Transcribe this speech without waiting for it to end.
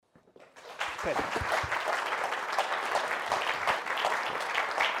Okay.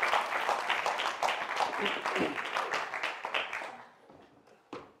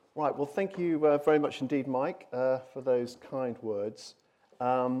 Right, well, thank you very much indeed, Mike, for those kind words.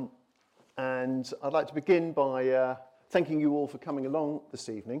 And I'd like to begin by thanking you all for coming along this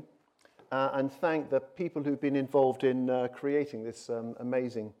evening and thank the people who've been involved in creating this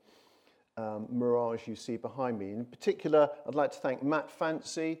amazing mirage you see behind me. In particular, I'd like to thank Matt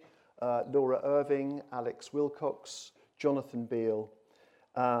Fancy, Laura Irving, Alex Wilcox, Jonathan Beale,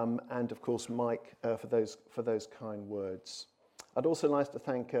 and of course Mike for those kind words. I'd also like to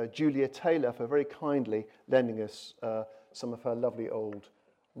thank Julia Taylor for very kindly lending us some of her lovely old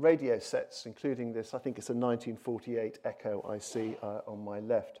radio sets, including this, I think it's a 1948 Echo I see on my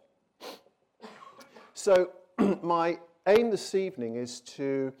left. So my aim this evening is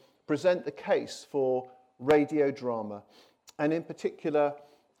to present the case for radio drama, and in particular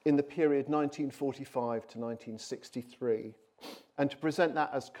in the period 1945 to 1963, and to present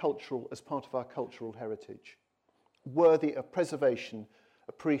that as part of our cultural heritage, worthy of preservation,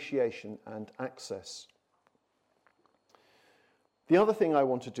 appreciation, and access. The other thing I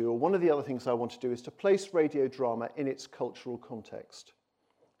want to do, or one of the other things I want to do, is to place radio drama in its cultural context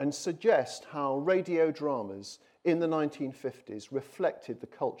and suggest how radio dramas in the 1950s reflected the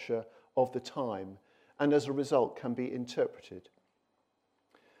culture of the time and as a result can be interpreted.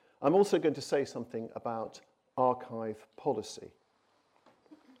 I'm also going to say something about archive policy.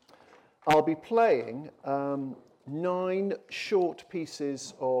 I'll be playing 9 short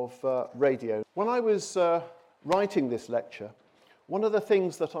pieces of radio. When I was writing this lecture, one of the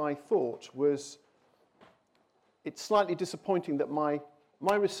things that I thought was it's slightly disappointing that my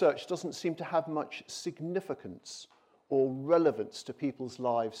research doesn't seem to have much significance or relevance to people's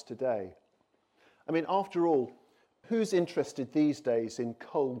lives today. I mean, after all, who's interested these days in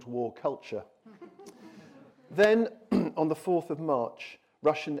Cold War culture? Then, on the 4th of March,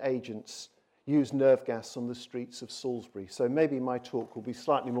 Russian agents used nerve gas on the streets of Salisbury, so maybe my talk will be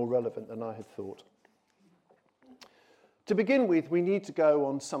slightly more relevant than I had thought. To begin with, we need to go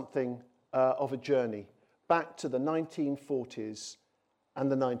on something of a journey back to the 1940s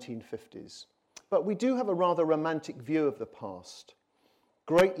and the 1950s. But we do have a rather romantic view of the past,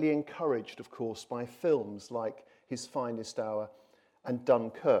 greatly encouraged, of course, by films like His Finest Hour and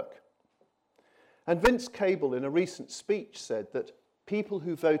Dunkirk. And Vince Cable, in a recent speech, said that people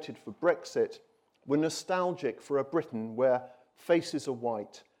who voted for Brexit were nostalgic for a Britain where faces are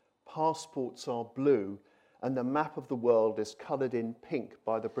white, passports are blue, and the map of the world is coloured in pink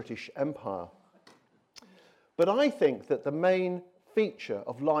by the British Empire. But I think that the main feature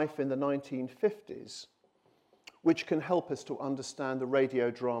of life in the 1950s, which can help us to understand the radio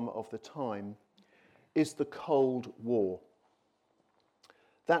drama of the time, is the Cold War.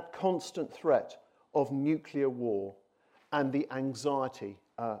 That constant threat of nuclear war and the anxiety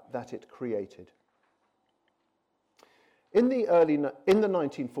that it created. In the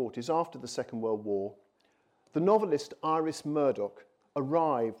 1940s, after the Second World War, the novelist Iris Murdoch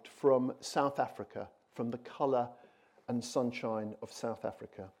arrived from South Africa, from the colour and sunshine of South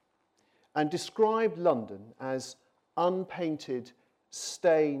Africa, and described London as unpainted,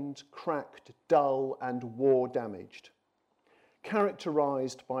 stained, cracked, dull, and war-damaged,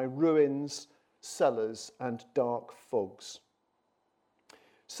 characterised by ruins, cellars, and dark fogs.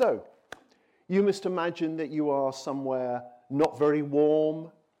 So, you must imagine that you are somewhere not very warm,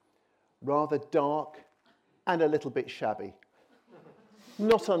 rather dark, and a little bit shabby.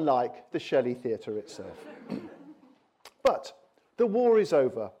 Not unlike the Shelley Theatre itself. But the war is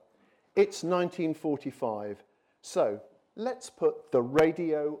over. It's 1945. So let's put the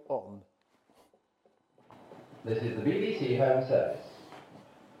radio on. This is the BBC Home Service.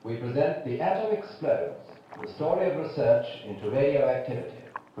 We present The Atom Explodes, the story of research into radioactivity,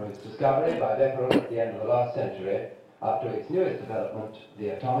 from its discovery by Becquerel at the end of the last century up to its newest development, the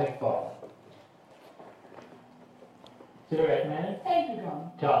atomic bomb. Cigarette man? Thank you,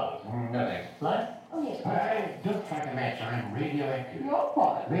 John. Charles? No thanks. Light? Oh, yes. I don't strike a match. I'm radioactive. You're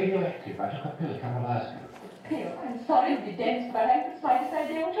what? Radioactive. I took a pill a couple of hours ago. Pill? I'm sorry to be dense, but I haven't the slightest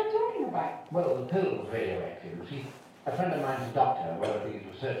idea what you're talking about. Well, the pill was radioactive. You see, a friend of mine's a doctor, one of these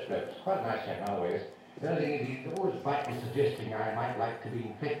research blokes. Quite a nice chap always. The only thing is he's always brightly suggesting I might like to be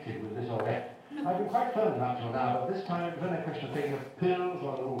infected with this or that. I've been quite firm up till now, but this time it was only a question of taking a pills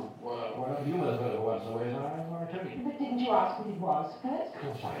or whatever you must have once in a way, I tell you. But didn't you ask what it was first? Of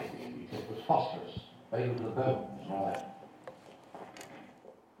course I did. He said it was phosphorus, valuable to the bones and all that.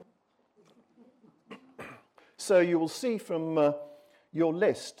 So you will see from your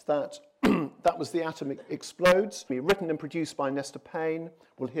list that That was The Atom Explodes, written and produced by Nesta Payne.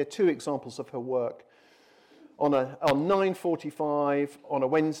 We'll hear two examples of her work on 9:45 on a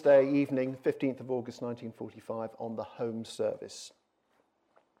Wednesday evening, 15th of August 1945, on the Home Service.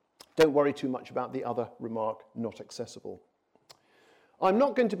 Don't worry too much about the other remark, not accessible. I'm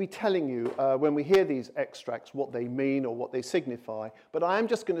not going to be telling you when we hear these extracts what they mean or what they signify, but I am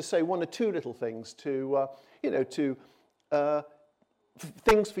just going to say one or two little things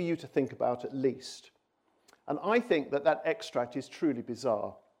things for you to think about at least. And I think that extract is truly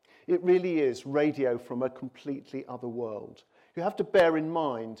bizarre. It really is radio from a completely other world. You have to bear in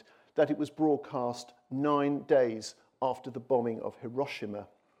mind that it was broadcast 9 days after the bombing of Hiroshima.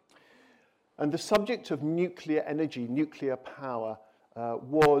 And the subject of nuclear energy, nuclear power,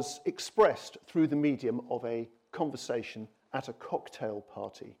 was expressed through the medium of a conversation at a cocktail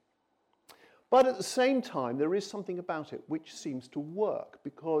party. But at the same time, there is something about it which seems to work,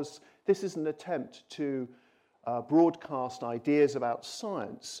 because this is an attempt to broadcast ideas about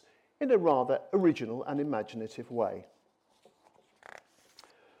science in a rather original and imaginative way.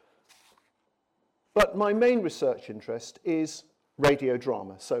 But my main research interest is radio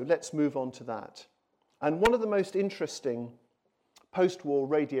drama, so let's move on to that. And one of the most interesting post-war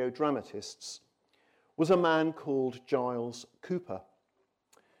radio dramatists was a man called Giles Cooper.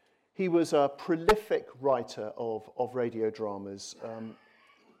 He was a prolific writer of radio dramas,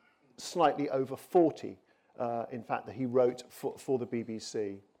 slightly over 40, in fact, that he wrote for the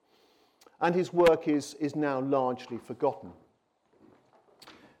BBC. And his work is now largely forgotten.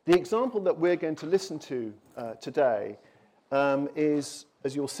 The example that we're going to listen to today is,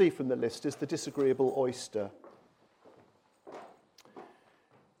 as you'll see from the list, is The Disagreeable Oyster.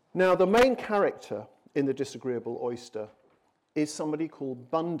 Now, the main character in The Disagreeable Oyster is somebody called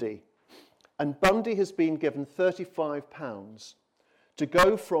Bundy. And Bundy has been given £35 to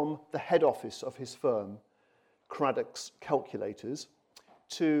go from the head office of his firm, Craddock's Calculators,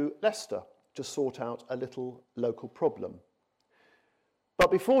 to Leicester to sort out a little local problem. But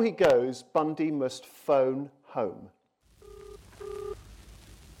before he goes, Bundy must phone home.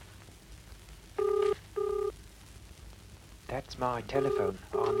 That's my telephone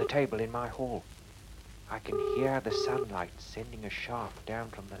on the table in my hall. I can hear the sunlight sending a shaft down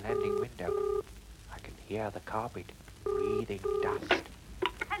from the landing window. I can hear the carpet breathing dust.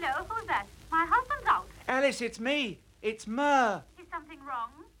 Hello, who's that? My husband's out. Alice, it's me. It's Mur. Is something wrong?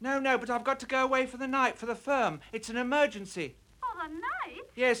 No, but I've got to go away for the night for the firm. It's an emergency. For the night?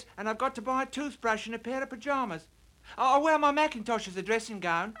 Yes, and I've got to buy a toothbrush and a pair of pyjamas. I'll wear my Macintosh as a dressing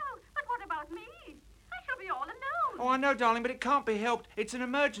gown. Oh, but what about me? I shall be all alone. Oh, I know, darling, but it can't be helped. It's an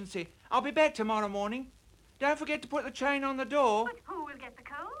emergency. I'll be back tomorrow morning. Don't forget to put the chain on the door. But who will get the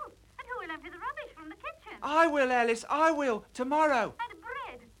coal? And who will empty the rubbish from the kitchen? I will, Alice, I will. Tomorrow. And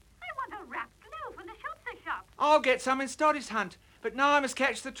bread. I want a wrapped loaf when the shops are shut. I'll get some in Stoddy's Hunt, but now I must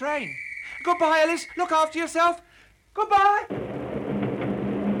catch the train. Goodbye, Alice. Look after yourself. Goodbye.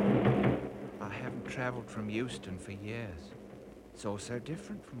 I haven't travelled from Euston for years. It's all so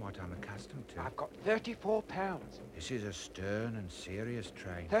different from what I'm accustomed to. I've got £34. This is a stern and serious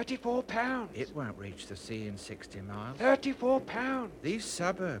train. £34. It won't reach the sea in 60 miles. £34. These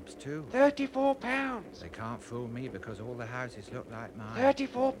suburbs, too. £34. They can't fool me because all the houses look like mine.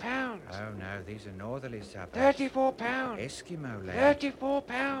 £34. Oh, no, these are northerly suburbs. £34. Eskimo land.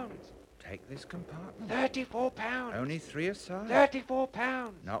 £34. Take this compartment. £34. Only 3 aside.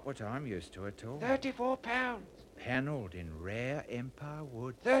 £34. Not what I'm used to at all. £34. Panelled in rare Empire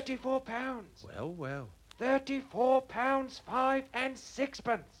wood. £34. Well. £34, 5 and 6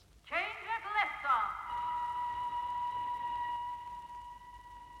 pence. Change at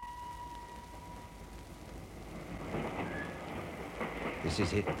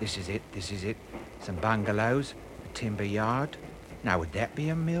Leicester. This is it. Some bungalows, a timber yard. Now, would that be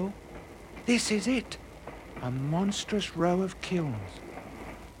a mill? This is it. A monstrous row of kilns.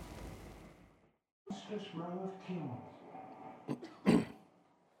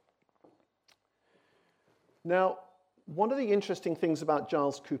 Now, one of the interesting things about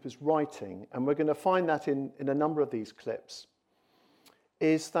Giles Cooper's writing, and we're going to find that in a number of these clips,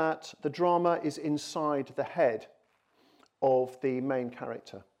 is that the drama is inside the head of the main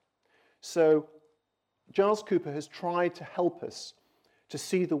character. So Giles Cooper has tried to help us to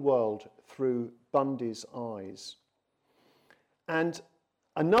see the world through Bundy's eyes. And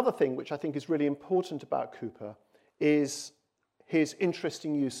another thing which I think is really important about Cooper is his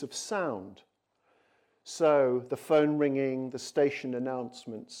interesting use of sound. So the phone ringing, the station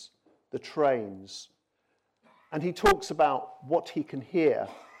announcements, the trains. And he talks about what he can hear,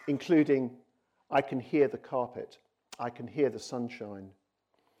 including, I can hear the carpet, I can hear the sunshine.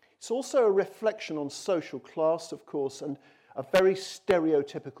 It's also a reflection on social class, of course, and a very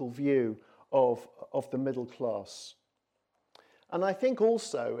stereotypical view of the middle class. And I think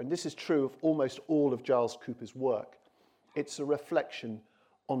also, and this is true of almost all of Giles Cooper's work, it's a reflection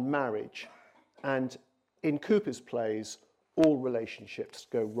on marriage. And in Cooper's plays, all relationships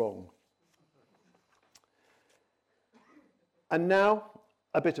go wrong. And now,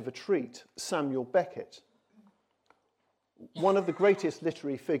 a bit of a treat, Samuel Beckett, one of the greatest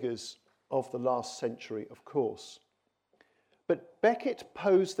literary figures of the last century, of course. But Beckett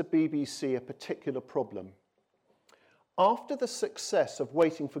posed the BBC a particular problem. After the success of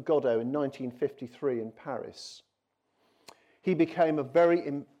Waiting for Godot in 1953 in Paris, he became a very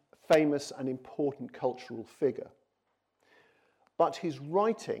famous and important cultural figure. But his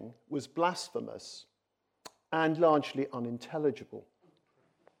writing was blasphemous and largely unintelligible.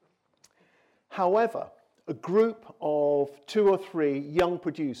 However, a group of 2 or 3 young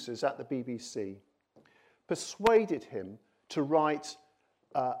producers at the BBC persuaded him to write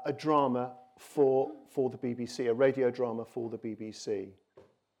a drama for the BBC, a radio drama for the BBC.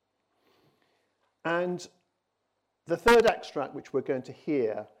 And the third extract, which we're going to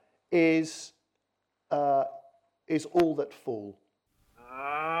hear, is All That Fall.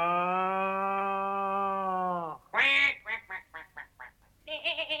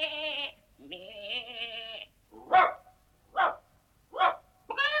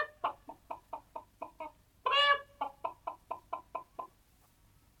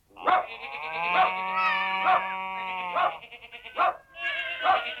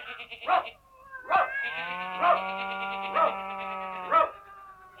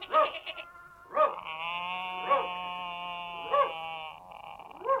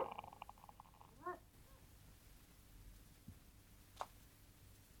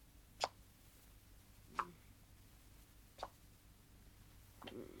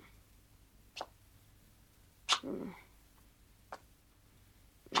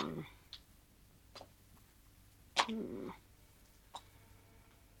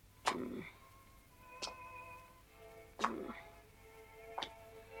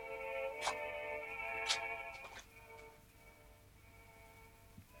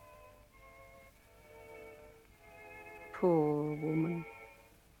 Poor woman,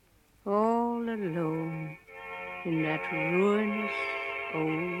 all alone in that ruinous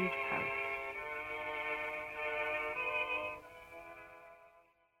old house.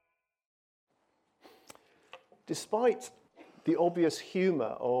 Despite the obvious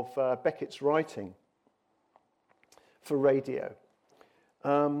humour of Beckett's writing for radio,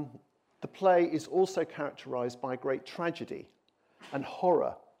 the play is also characterised by great tragedy and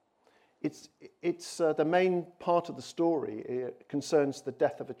horror. It's the main part of the story. It concerns the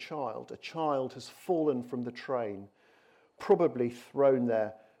death of a child. A child has fallen from the train, probably thrown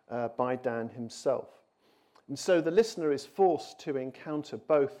there by Dan himself. And so the listener is forced to encounter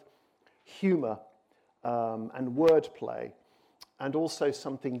both humour and wordplay, and also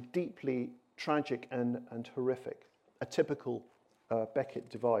something deeply tragic and horrific, a typical Beckett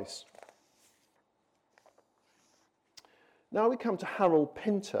device. Now we come to Harold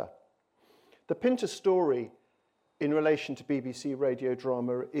Pinter. The Pinter story in relation to BBC radio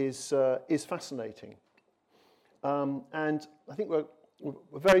drama is fascinating. And I think we're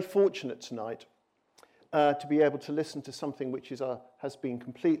very fortunate tonight to be able to listen to something which has been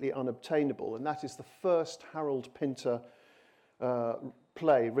completely unobtainable, and that is the first Harold Pinter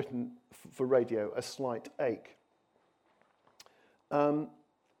play written for radio, A Slight Ache.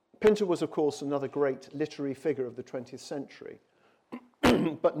 Pinter was, of course, another great literary figure of the 20th century,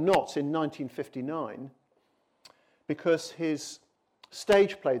 but not in 1959, because his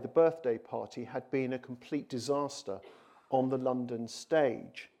stage play, The Birthday Party, had been a complete disaster on the London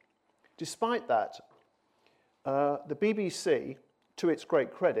stage. Despite that, the BBC, to its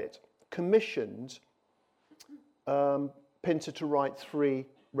great credit, commissioned Pinter to write 3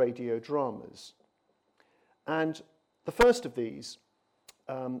 radio dramas. And the first of these,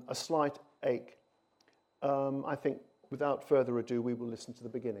 A Slight Ache, I think without further ado we will listen to the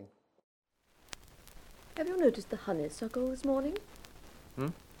beginning. Have you noticed the honeysuckle this morning?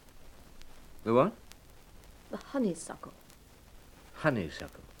 The what? The honeysuckle.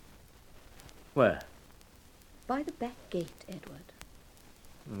 Honeysuckle. Where? By the back gate, Edward.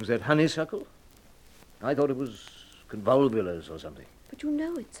 Was that honeysuckle? I thought it was convolvulus or something. But you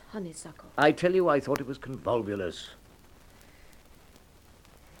know it's honeysuckle. I tell you, I thought it was convolvulus.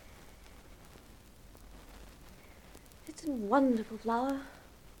 It's a wonderful flower.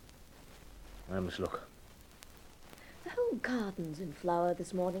 I must look. The whole garden's in flower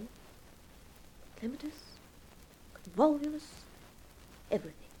this morning. Clematis, convolvulus,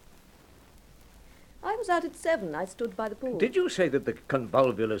 everything. I was out at 7. I stood by the pool. Did you say that the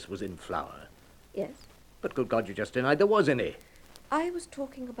convolvulus was in flower? Yes. But good God, you just denied there was any. I was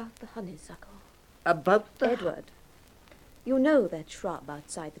talking about the honeysuckle. About the... Edward, you know that shrub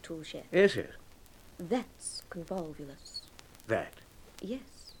outside the tool shed? Yes, yes. That's convolvulus. That?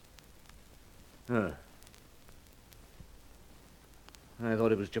 Yes. Oh. I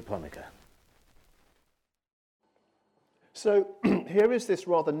thought it was japonica. So here is this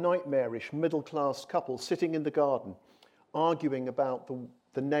rather nightmarish middle-class couple sitting in the garden arguing about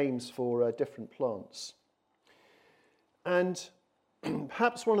the names for different plants. And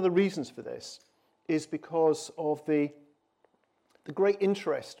perhaps one of the reasons for this is because of the great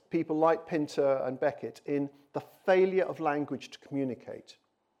interest people like Pinter and Beckett in the failure of language to communicate.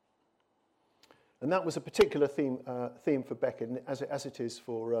 And that was a particular theme for Beckett, as it is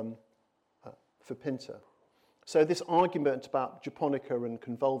for Pinter. So this argument about japonica and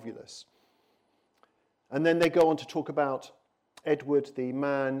convolvulus. And then they go on to talk about Edward, the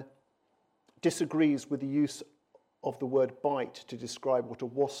man, disagrees with the use of the word bite to describe what a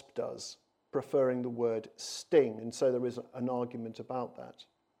wasp does, preferring the word sting. And so there is an argument about that.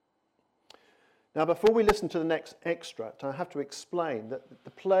 Now, before we listen to the next extract, I have to explain that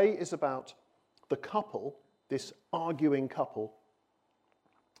the play is about the couple, this arguing couple,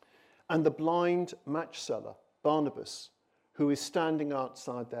 and the blind match seller, Barnabas, who is standing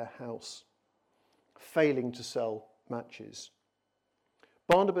outside their house, failing to sell matches.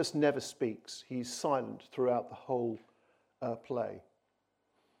 Barnabas never speaks. He's silent throughout the whole play.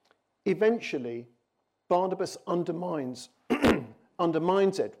 Eventually, Barnabas undermines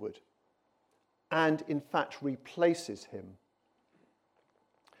Edward and, in fact, replaces him.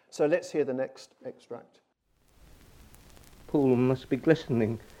 So let's hear the next extract. Pool must be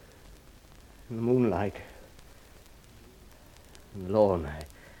glistening in the moonlight. And the lawn,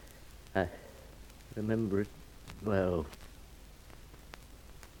 I remember it well.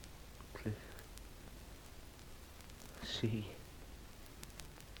 Cliff. Sea.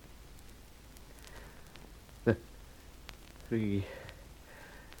 The three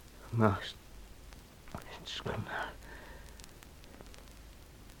mast schooner.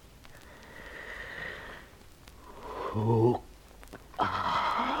 Who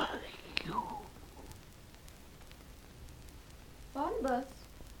are you? Barnabas.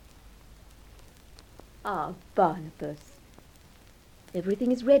 Ah, Barnabas.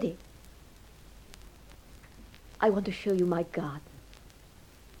 Everything is ready. I want to show you my garden.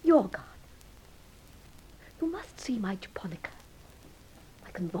 Your garden. You must see my japonica,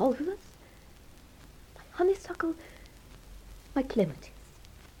 my convolvulus, my honeysuckle, my clematis.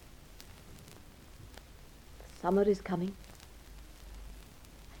 The summer is coming.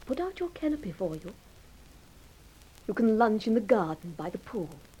 I put out your canopy for you. You can lunch in the garden by the pool.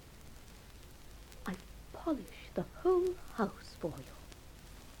 I polish the whole house for you.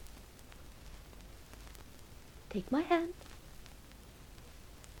 Take my hand.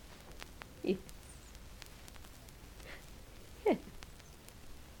 Yes. Yes.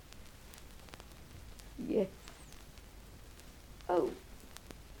 Yes. Oh,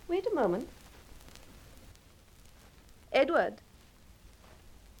 wait a moment. Edward,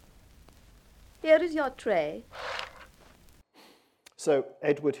 here is your tray. So,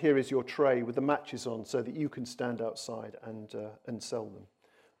 Edward, here is your tray with the matches on so that you can stand outside and sell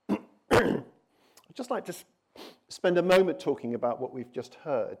them. I'd just like to spend a moment talking about what we've just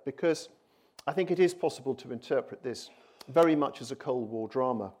heard, because I think it is possible to interpret this very much as a Cold War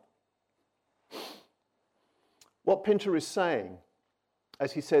drama. What Pinter is saying,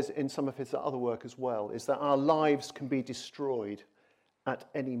 as he says in some of his other work as well, is that our lives can be destroyed at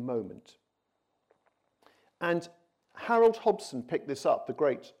any moment. And Harold Hobson picked this up, the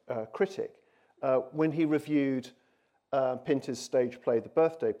great critic, when he reviewed Pinter's stage play, The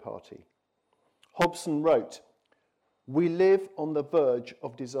Birthday Party. Hobson wrote, "We live on the verge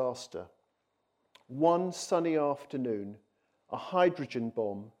of disaster. One sunny afternoon, a hydrogen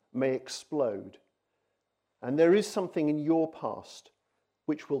bomb may explode, and there is something in your past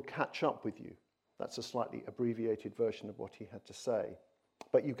which will catch up with you." That's a slightly abbreviated version of what he had to say,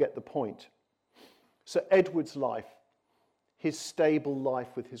 but you get the point. So Edward's life, his stable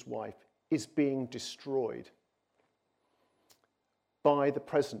life with his wife, is being destroyed by the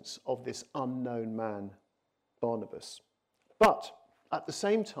presence of this unknown man, Barnabas. But at the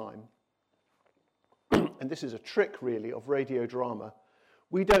same time, and this is a trick really of radio drama,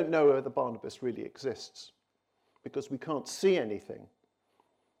 we don't know whether Barnabas really exists because we can't see anything.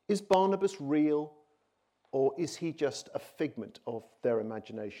 Is Barnabas real, or is he just a figment of their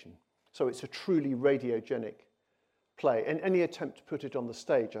imagination? So it's a truly radiogenic play, and any attempt to put it on the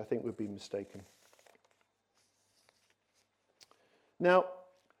stage, I think, would be mistaken. Now,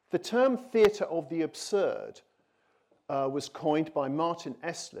 the term theatre of the absurd was coined by Martin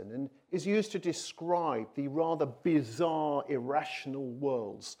Esslin and is used to describe the rather bizarre, irrational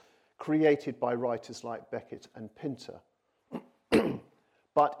worlds created by writers like Beckett and Pinter.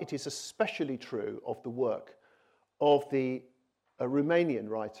 But it is especially true of the work of the Romanian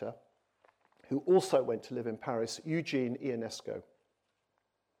writer who also went to live in Paris, Eugene Ionesco.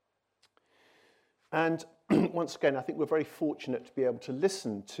 And once again, I think we're very fortunate to be able to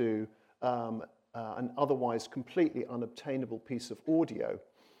listen to an otherwise completely unobtainable piece of audio,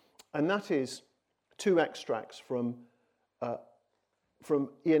 and that is two extracts from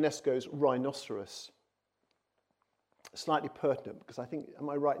Ionesco's Rhinoceros. Slightly pertinent, because I think, am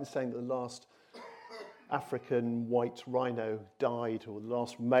I right in saying that the last African white rhino died, or the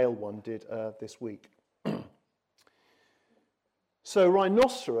last male one did this week? So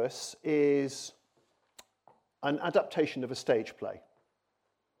Rhinoceros is an adaptation of a stage play.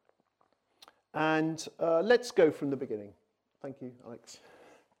 And let's go from the beginning. Thank you, Alex.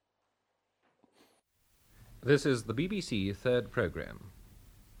 This is the BBC Third Programme.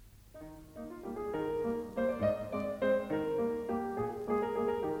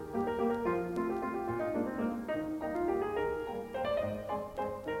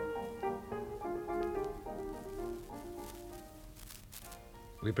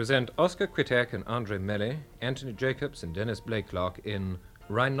 We present Oscar Kwitek and Andre Melle, Anthony Jacobs and Dennis Blakelock in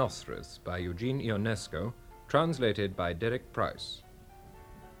Rhinoceros by Eugene Ionesco, translated by Derek Price.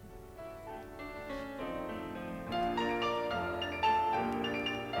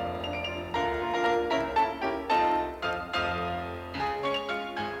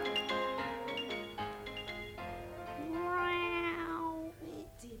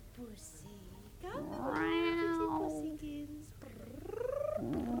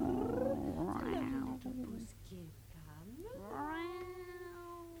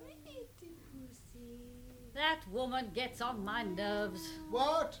 That woman gets on my nerves.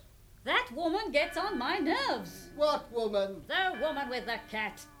 What? That woman gets on my nerves. What woman? The woman with the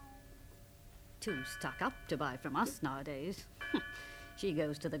cat. Too stuck up to buy from us nowadays. She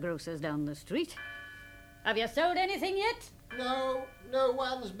goes to the grocer's down the street. Have you sold anything yet? No, no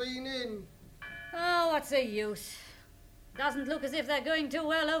one's been in. Oh, what's the use? Doesn't look as if they're going too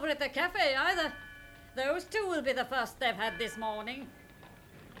well over at the cafe either. Those two will be the first they've had this morning.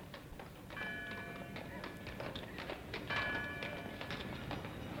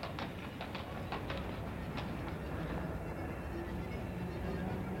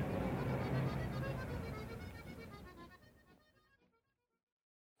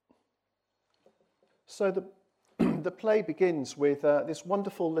 So the play begins with this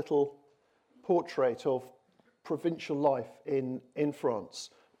wonderful little portrait of provincial life in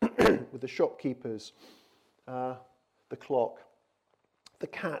France, with the shopkeepers, the clock, the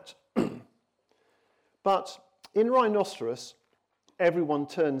cat. But in Rhinoceros, everyone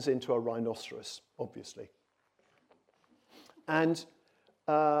turns into a rhinoceros, obviously. And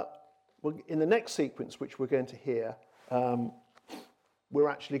in the next sequence, which we're going to hear, we're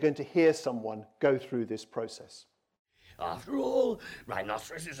actually going to hear someone go through this process. After all,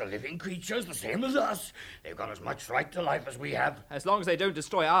 rhinoceroses are living creatures the same as us. They've got as much right to life as we have. As long as they don't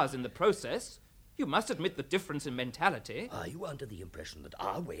destroy ours in the process. You must admit the difference in mentality. Are you under the impression that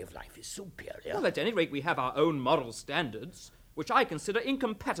our way of life is superior? Well, at any rate, we have our own moral standards, which I consider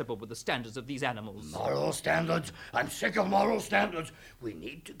incompatible with the standards of these animals. Moral standards? I'm sick of moral standards. We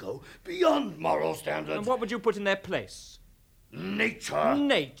need to go beyond moral standards. And what would you put in their place? Nature.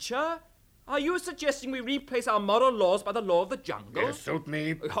 Nature? Are you suggesting we replace our moral laws by the law of the jungle? It'll suit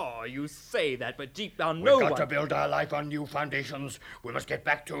me. Oh, you say that, but deep down We've no got one... to build our life on new foundations. We must get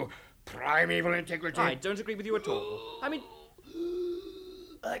back to primeval integrity. I don't agree with you at all. I mean...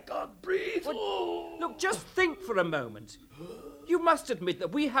 I can't breathe. Look, just think for a moment. You must admit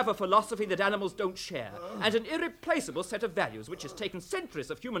that we have a philosophy that animals don't share, and an irreplaceable set of values which has taken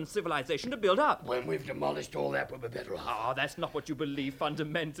centuries of human civilization to build up. When we've demolished all that, we'll be better off. Ah, that's not what you believe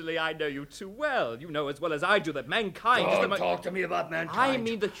fundamentally. I know you too well. You know as well as I do that mankind is the... Don't talk to me about mankind. I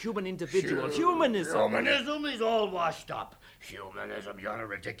mean the human individual. Humanism. Humanism is all washed up. Humanism, you're a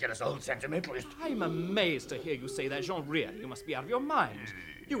ridiculous old sentimentalist. I'm amazed to hear you say that, Jean Rere. You must be out of your mind.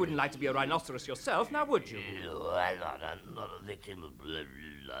 You wouldn't like to be a rhinoceros yourself, now would you? No, I'm not a victim of...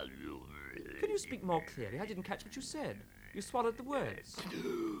 Can you speak more clearly? I didn't catch what you said. You swallowed the words.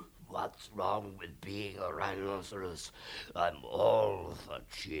 What's wrong with being a rhinoceros? I'm all for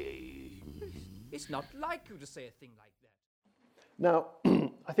change. It's not like you to say a thing like that. Now,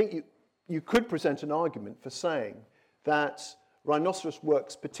 I think you could present an argument for saying that rhinoceros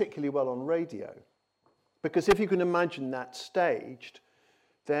works particularly well on radio Because if you can imagine that staged,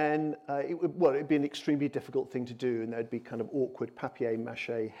 then it'd be an extremely difficult thing to do, and there'd be kind of awkward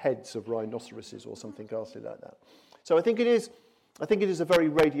papier-mâché heads of rhinoceroses or something ghastly like that. So I think it is a very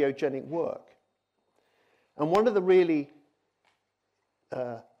radiogenic work. And one of the really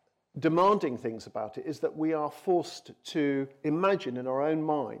demanding things about it is that we are forced to imagine in our own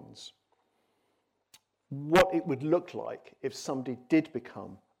minds what it would look like if somebody did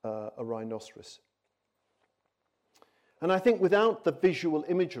become a rhinoceros. And I think without the visual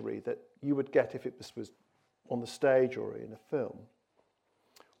imagery that you would get if it was on the stage or in a film,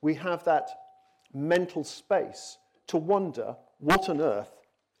 we have that mental space to wonder what on earth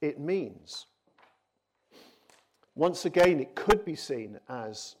it means. Once again, it could be seen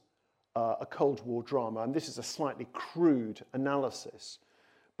as a Cold War drama, and this is a slightly crude analysis,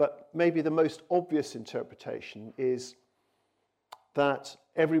 but maybe the most obvious interpretation is that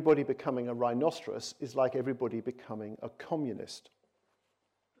everybody becoming a rhinoceros is like everybody becoming a communist.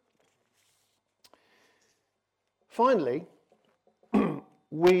 Finally,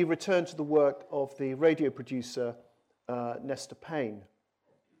 we return to the work of the radio producer Nestor Payne.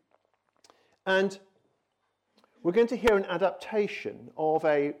 And we're going to hear an adaptation of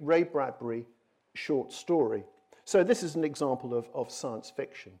a Ray Bradbury short story. So this is an example of science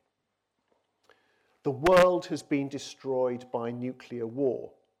fiction. The world has been destroyed by nuclear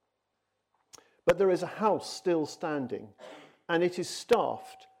war. But there is a house still standing, and it is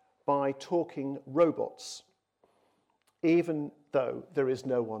staffed by talking robots, even though there is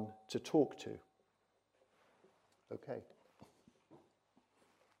no one to talk to. Okay.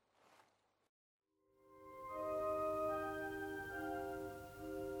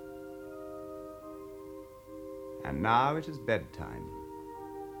 And now it is bedtime.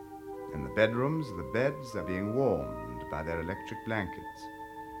 In the bedrooms, the beds are being warmed by their electric blankets,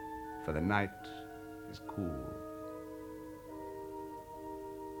 for the night is cool.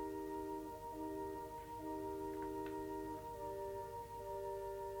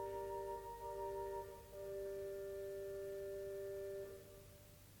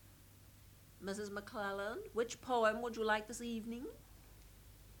 Mrs. McClellan, which poem would you like this evening?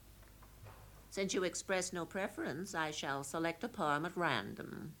 Since you express no preference, I shall select a poem at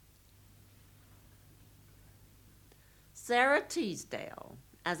random. Sarah Teasdale,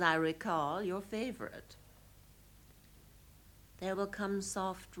 as I recall, your favorite. There will come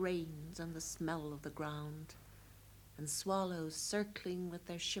soft rains and the smell of the ground, and swallows circling with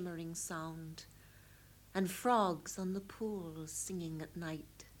their shimmering sound, and frogs on the pool singing at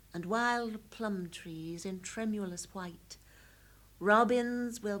night, and wild plum trees in tremulous white.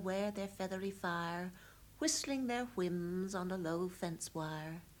 Robins will wear their feathery fire, whistling their whims on a low fence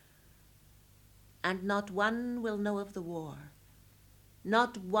wire. And not one will know of the war.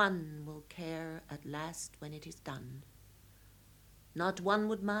 Not one will care at last when it is done. Not one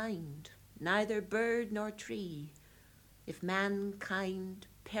would mind, neither bird nor tree, if mankind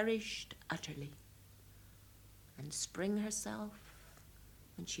perished utterly. And spring herself,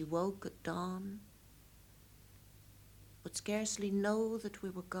 when she woke at dawn, would scarcely know that we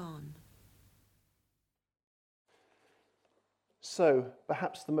were gone. So,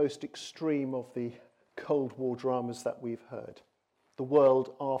 perhaps the most extreme of the Cold War dramas that we've heard, the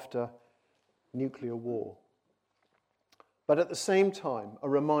world after nuclear war. But at the same time, a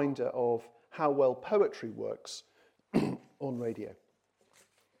reminder of how well poetry works on radio.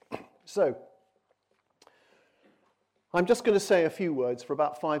 So, I'm just going to say a few words for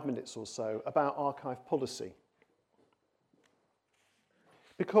about 5 minutes or so about archive policy.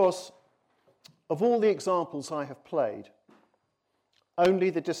 Because of all the examples I have played, only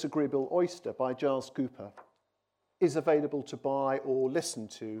The Disagreeable Oyster by Giles Cooper is available to buy or listen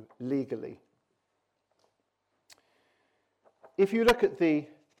to legally. If you look at the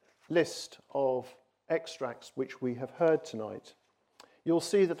list of extracts which we have heard tonight, you'll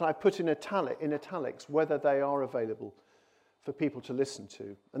see that I put in italics whether they are available for people to listen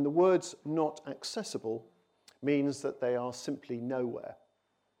to. And the words "not accessible" means that they are simply nowhere.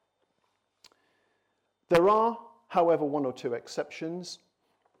 There are, however, one or two exceptions,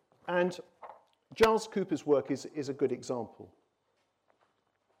 and Giles Cooper's work is a good example.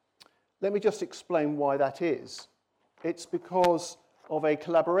 Let me just explain why that is. It's because of a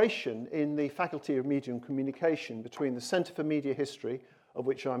collaboration in the Faculty of Media and Communication between the Centre for Media History, of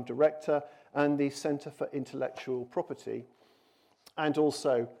which I'm director, and the Centre for Intellectual Property, and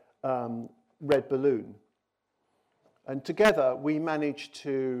also Red Balloon. And together we managed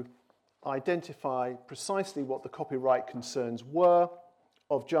to identify precisely what the copyright concerns were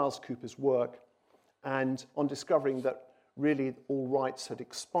of Giles Cooper's work, and on discovering that really all rights had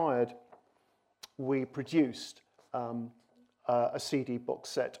expired, we produced a CD box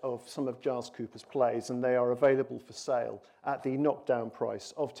set of some of Giles Cooper's plays, and they are available for sale at the knockdown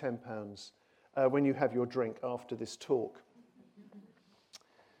price of £10 when you have your drink after this talk.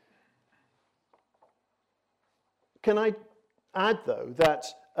 Can I add, though, that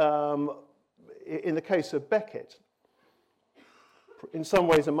in the case of Beckett, in some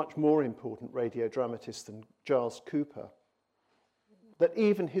ways a much more important radio dramatist than Giles Cooper, that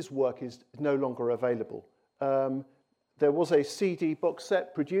even his work is no longer available. There was a CD box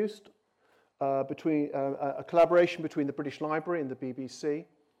set produced between a collaboration between the British Library and the BBC,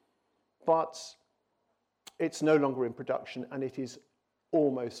 but it's no longer in production, and it is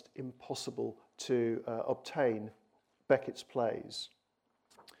almost impossible to obtain Beckett's plays.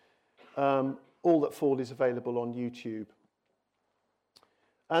 All That Fall is available on YouTube.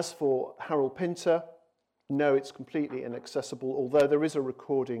 As for Harold Pinter, no, it's completely inaccessible, although there is a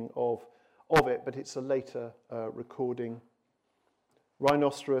recording of it, but it's a later recording.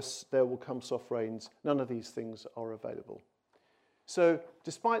 Rhinoceros, There Will Come Soft Rains, none of these things are available. So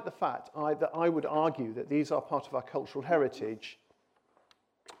despite the fact that I would argue that these are part of our cultural heritage,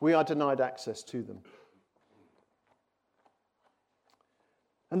 we are denied access to them.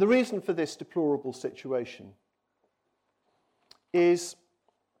 And the reason for this deplorable situation is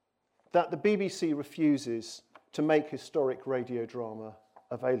that the BBC refuses to make historic radio drama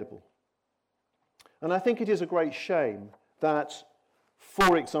available. And I think it is a great shame that,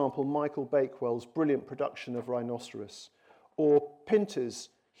 for example, Michael Bakewell's brilliant production of Rhinoceros or Pinter's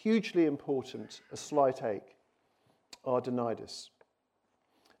hugely important A Slight Ache are denied us.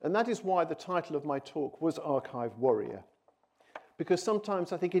 And that is why the title of my talk was Archive Warrior, because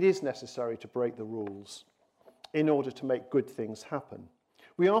sometimes I think it is necessary to break the rules in order to make good things happen.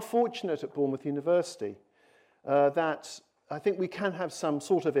 We are fortunate at Bournemouth University that I think we can have some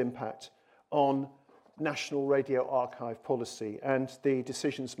sort of impact on national radio archive policy and the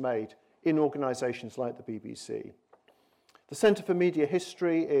decisions made in organisations like the BBC. The Centre for Media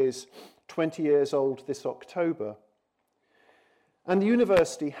History is 20 years old this October, and the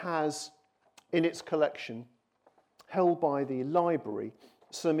university has in its collection, held by the library,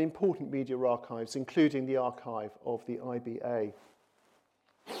 some important media archives, including the archive of the IBA.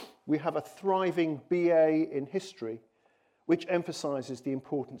 We have a thriving BA in history, which emphasises the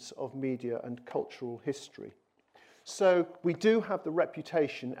importance of media and cultural history. So we do have the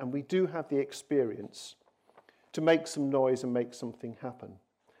reputation and we do have the experience to make some noise and make something happen,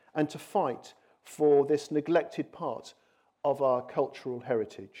 and to fight for this neglected part of our cultural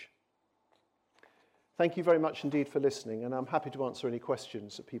heritage. Thank you very much indeed for listening, and I'm happy to answer any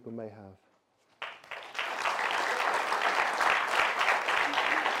questions that people may have.